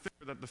I consider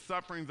that the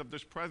sufferings of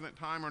this present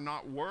time are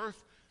not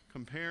worth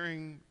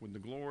comparing with the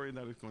glory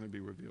that is going to be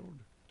revealed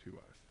to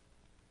us.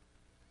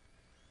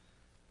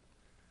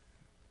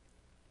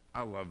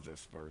 I love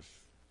this verse.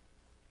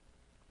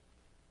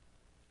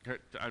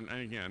 And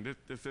again,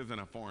 this isn't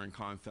a foreign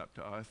concept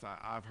to us.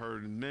 I've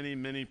heard many,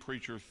 many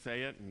preachers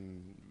say it,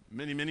 and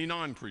many, many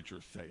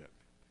non-preachers say it,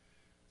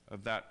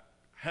 of that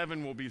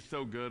heaven will be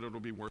so good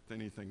it'll be worth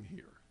anything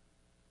here.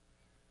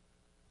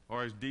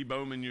 Or as D.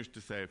 Bowman used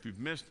to say, if you've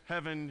missed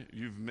heaven,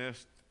 you've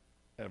missed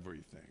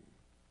everything.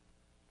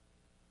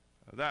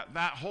 That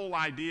whole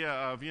idea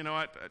of, you know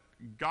what,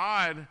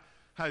 God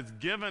has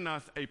given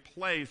us a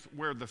place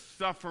where the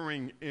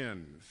suffering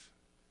ends.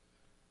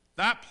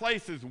 That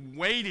place is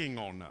waiting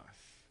on us.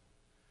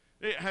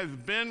 It has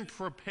been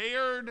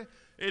prepared.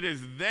 It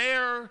is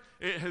there.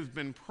 It has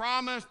been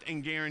promised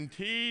and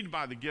guaranteed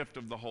by the gift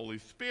of the Holy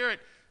Spirit.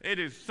 It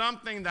is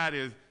something that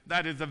is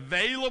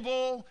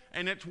available,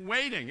 and it's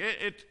waiting.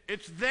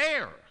 It's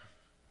there.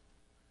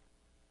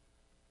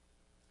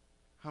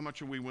 How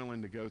much are we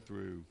willing to go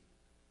through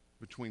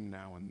between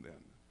now and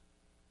then?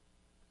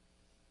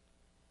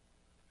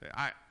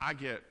 I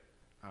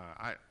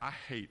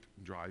hate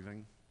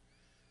driving.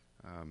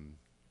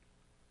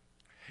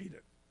 Hate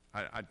it.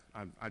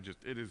 I just,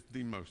 it is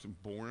the most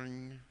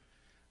boring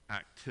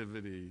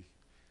activity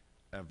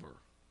ever.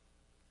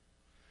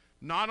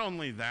 Not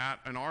only that,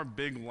 in our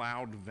big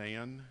loud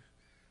van,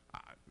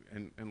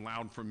 and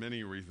loud for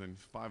many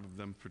reasons, 5 of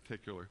them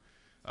particular,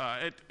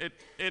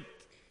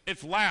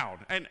 it's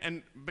loud.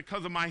 And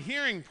because of my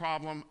hearing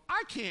problem,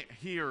 I can't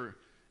hear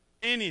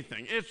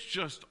anything. It's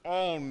just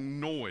all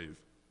noise.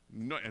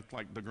 No, it's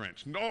like the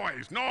Grinch.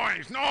 Noise,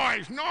 noise,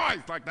 noise,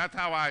 noise. Like that's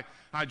how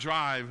I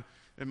drive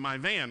in my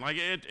van. Like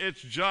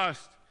it's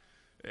just,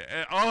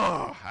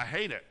 I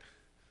hate it.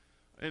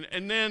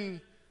 And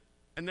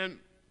then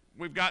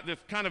we've got this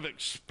kind of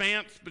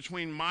expanse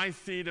between my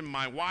seat and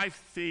my wife's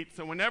seat.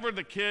 So whenever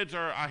the kids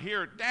I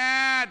hear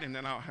Dad, and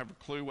then I don't have a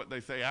clue what they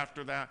say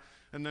after that.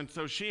 And then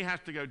so she has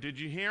to go, did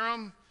you hear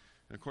him?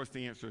 And of course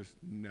the answer is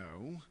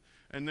no.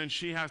 And then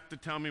she has to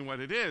tell me what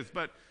it is.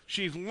 But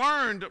she's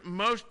learned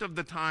most of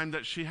the time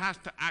that she has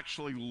to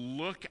actually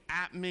look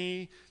at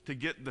me to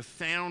get the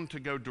sound to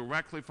go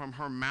directly from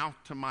her mouth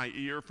to my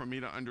ear for me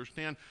to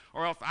understand,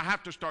 or else I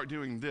have to start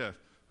doing this.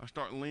 I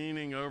start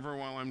leaning over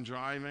while I'm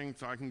driving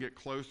so I can get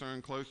closer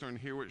and closer and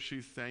hear what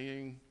she's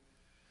saying.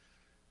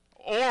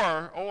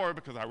 Or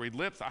because I read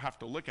lips, I have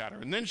to look at her.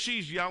 And then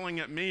she's yelling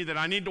at me that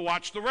I need to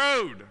watch the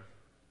road.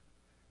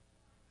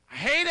 I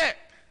hate it.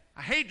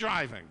 I hate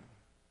driving.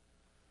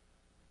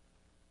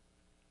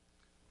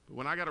 But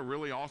when I got a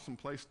really awesome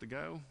place to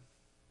go,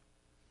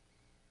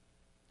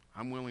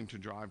 I'm willing to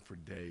drive for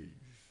days.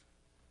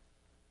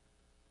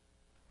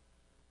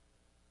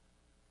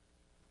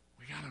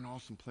 We got an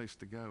awesome place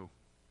to go.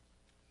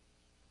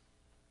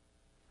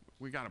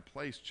 We got a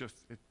place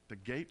the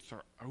gates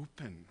are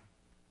open.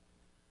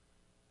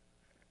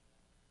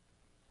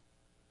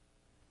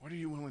 What are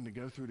you willing to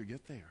go through to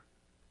get there?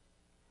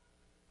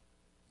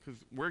 Because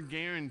we're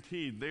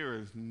guaranteed there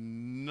is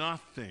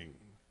nothing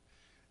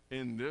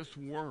in this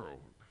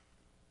world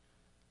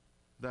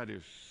that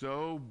is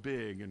so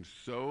big and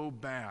so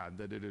bad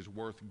that it is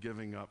worth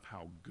giving up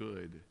how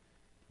good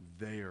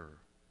there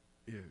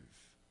is.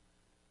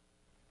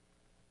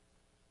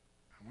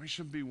 And we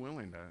should be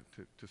willing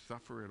to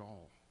suffer it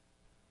all.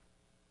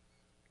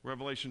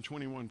 Revelation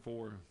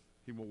 21:4,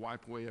 he will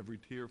wipe away every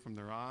tear from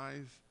their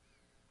eyes.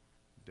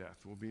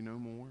 Death will be no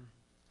more.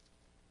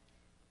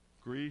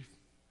 Grief,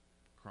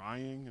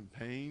 crying, and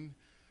pain,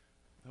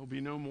 there will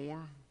be no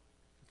more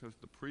because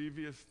the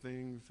previous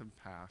things have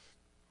passed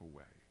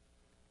away.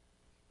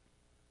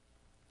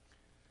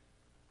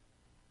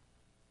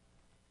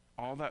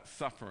 All that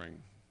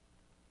suffering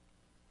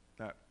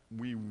that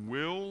we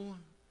will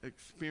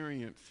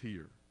experience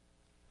here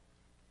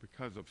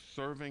because of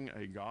serving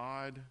a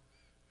God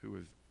who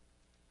is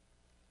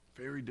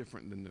very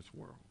different than this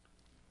world.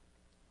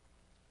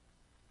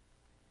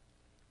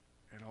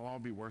 It'll all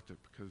be worth it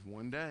because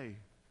one day,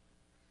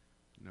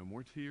 no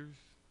more tears,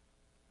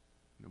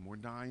 no more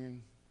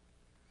dying,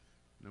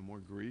 no more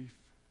grief.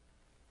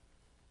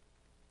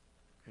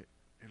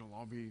 It'll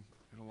all be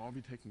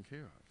taken care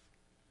of.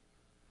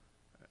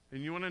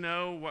 And you want to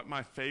know what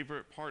my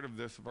favorite part of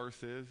this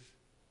verse is?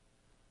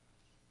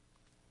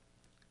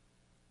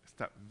 It's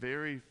that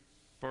very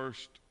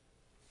first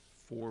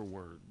 4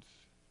 words.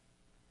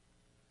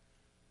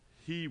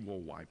 He will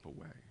wipe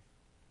away.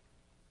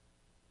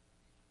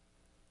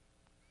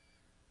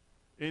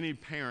 Any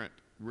parent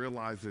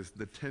realizes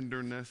the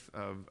tenderness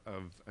of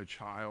a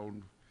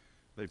child.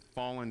 They've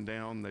fallen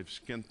down, they've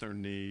skinned their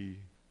knee,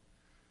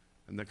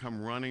 and they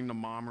come running to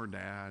mom or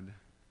dad,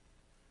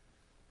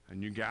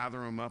 and you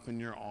gather them up in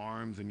your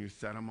arms and you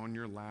set them on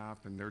your lap,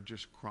 and they're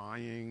just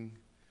crying,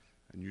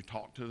 and you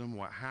talk to them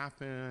what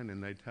happened,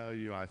 and they tell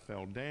you, I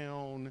fell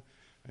down,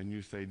 and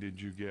you say,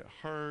 did you get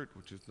hurt,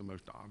 which is the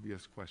most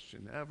obvious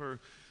question ever,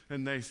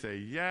 and they say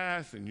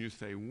yes, and you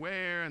say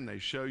where, and they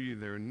show you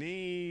their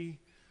knee,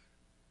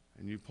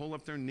 and you pull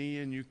up their knee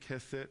and you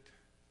kiss it,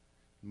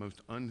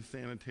 most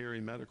unsanitary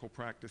medical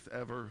practice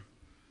ever,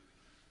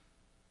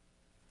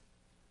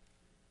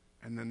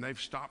 and then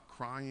they've stopped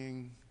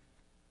crying,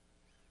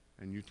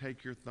 and you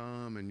take your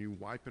thumb and you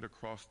wipe it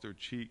across their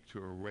cheek to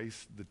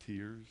erase the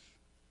tears.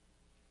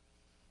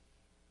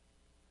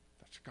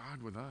 That's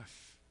God with us.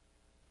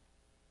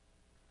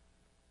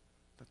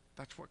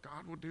 That's what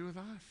God will do with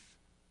us.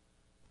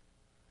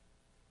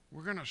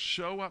 We're going to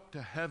show up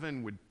to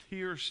heaven with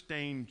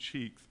tear-stained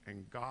cheeks,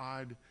 and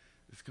God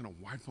is going to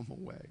wipe them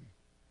away.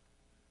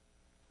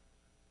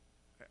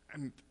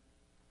 And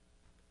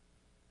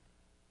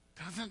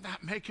doesn't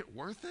that make it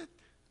worth it?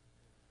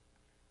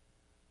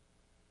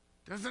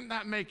 Doesn't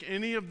that make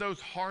any of those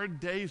hard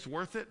days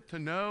worth it, to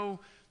know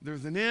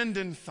there's an end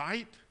in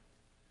sight?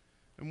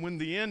 And when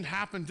the end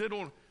happens,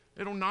 it'll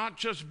not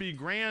just be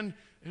grand,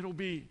 it'll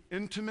be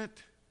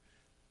intimate,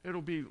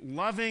 it'll be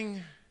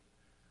loving,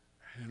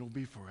 and it'll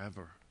be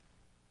forever.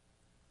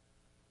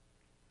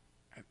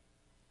 And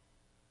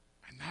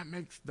that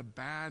makes the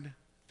bad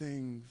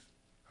things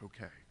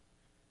okay.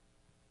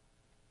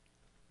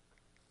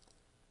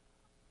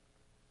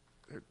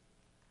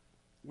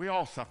 We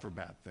all suffer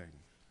bad things.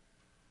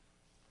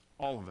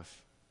 All of us.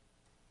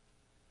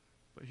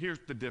 But here's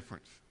the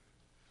difference.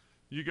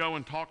 You go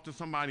and talk to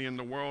somebody in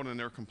the world and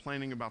they're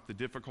complaining about the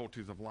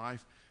difficulties of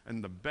life,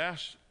 and the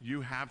best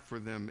you have for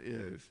them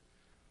is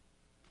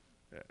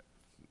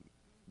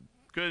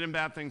good and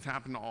bad things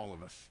happen to all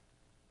of us.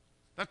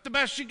 That's the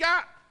best you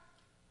got.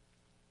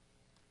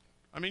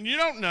 I mean, you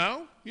don't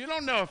know. You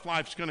don't know if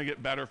life's going to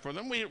get better for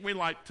them. We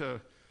like to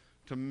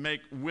to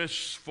make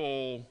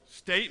wishful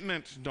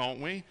statements,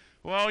 don't we?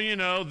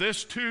 Well,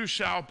 this too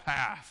shall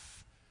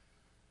pass.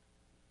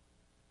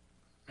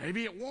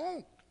 Maybe it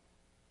won't.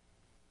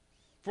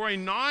 For a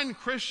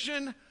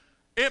non-Christian,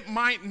 it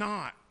might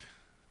not.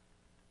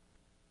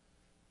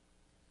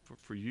 But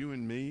for you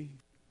and me,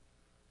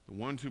 the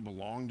ones who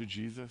belong to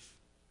Jesus,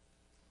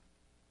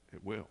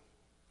 it will.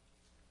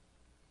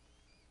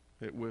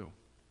 It will.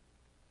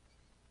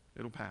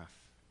 It'll pass.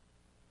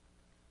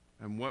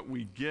 And what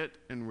we get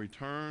in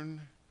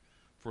return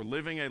for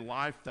living a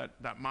life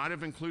that might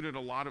have included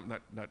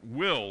that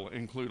will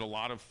include a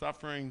lot of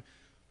suffering,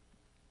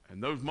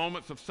 and those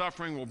moments of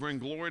suffering will bring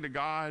glory to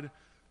God,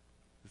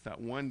 is that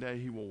one day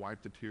he will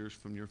wipe the tears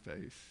from your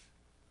face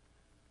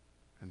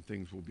and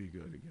things will be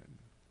good again.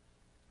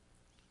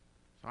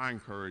 So I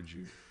encourage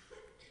you,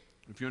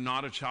 if you're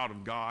not a child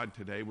of God,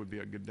 today would be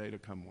a good day to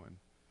come one.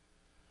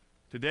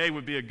 Today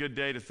would be a good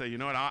day to say, you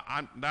know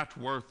what, that's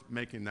worth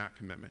making that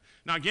commitment.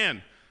 Now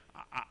again,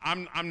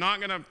 I'm not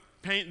going to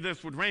paint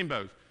this with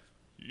rainbows.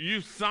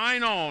 You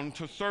sign on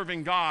to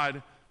serving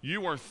God,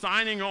 you are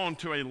signing on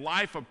to a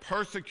life of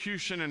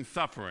persecution and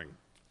suffering.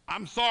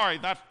 I'm sorry,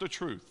 that's the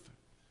truth.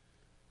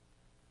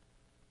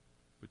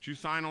 But you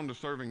sign on to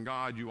serving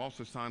God, you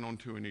also sign on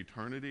to an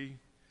eternity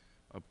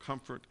of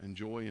comfort and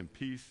joy and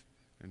peace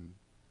and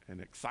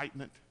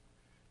excitement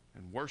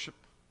and worship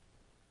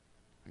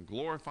and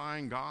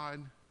glorifying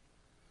God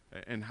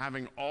and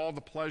having all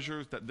the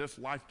pleasures that this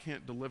life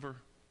can't deliver.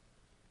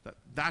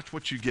 That's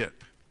what you get.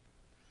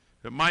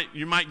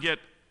 You might get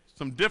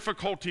some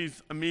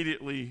difficulties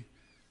immediately,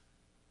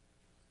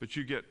 but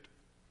you get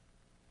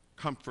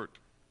comfort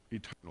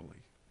eternally.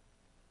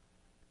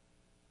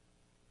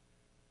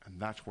 And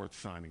that's worth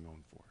signing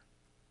on for.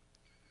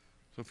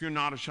 So if you're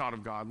not a child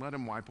of God, let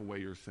him wipe away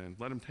your sins.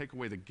 Let him take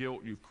away the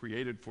guilt you've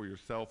created for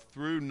yourself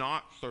through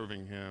not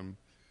serving him,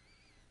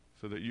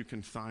 so that you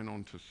can sign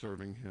on to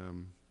serving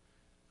him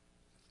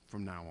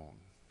from now on.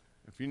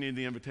 If you need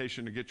the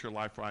invitation to get your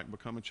life right and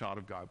become a child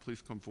of God,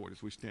 please come forward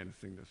as we stand and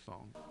sing this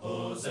song.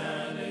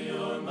 Hosanna,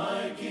 you're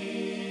my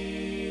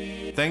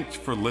King. Thanks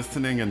for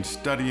listening and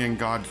studying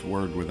God's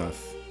Word with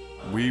us.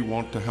 We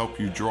want to help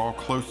you draw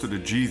closer to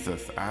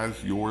Jesus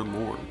as your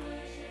Lord.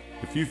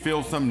 If you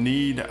feel some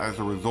need as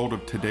a result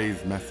of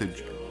today's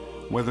message,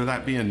 whether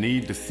that be a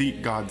need to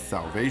seek God's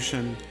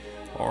salvation,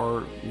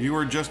 or you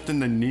are just in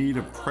the need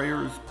of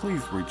prayers,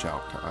 please reach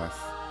out to us.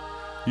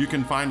 You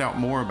can find out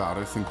more about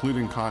us,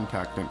 including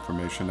contact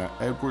information, at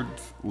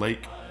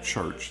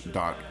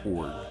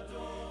edwardslakechurch.org.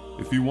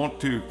 If you want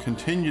to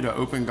continue to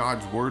open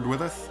God's Word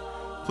with us,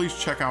 please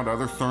check out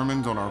other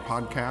sermons on our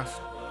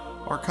podcast,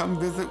 or come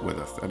visit with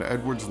us at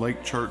Edwards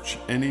Lake Church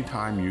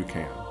anytime you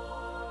can.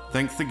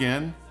 Thanks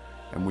again,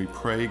 and we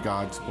pray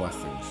God's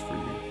blessings for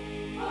you.